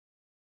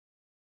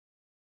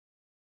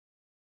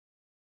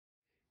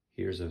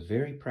Here's a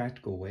very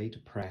practical way to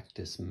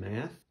practice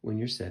math when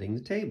you're setting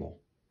the table.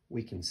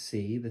 We can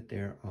see that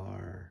there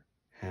are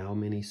how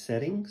many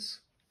settings?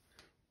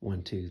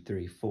 1, 2,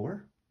 3,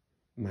 4.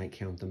 Might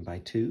count them by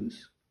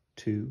twos.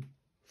 2,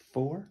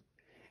 4.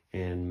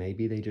 And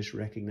maybe they just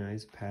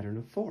recognize a pattern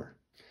of 4.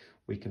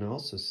 We can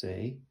also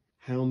say,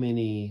 how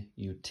many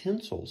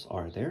utensils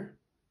are there?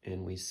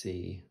 And we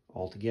see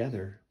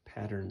altogether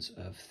patterns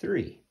of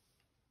 3.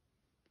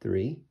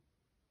 3,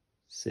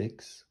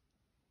 6,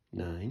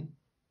 9,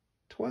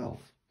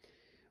 12.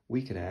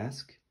 We could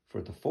ask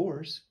for the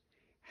 4s,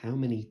 how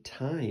many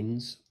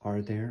tines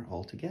are there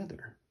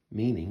altogether?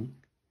 Meaning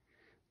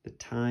the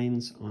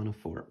tines on a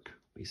fork.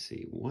 We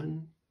see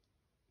 1,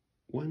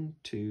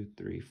 2,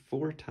 3,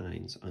 4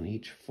 tines on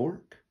each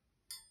fork.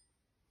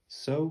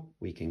 So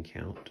we can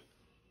count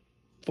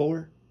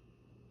 4,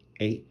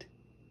 8,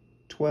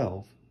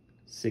 12,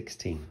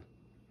 16.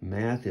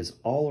 Math is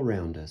all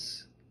around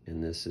us,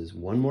 and this is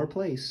one more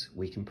place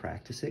we can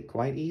practice it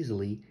quite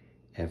easily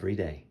every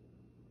day.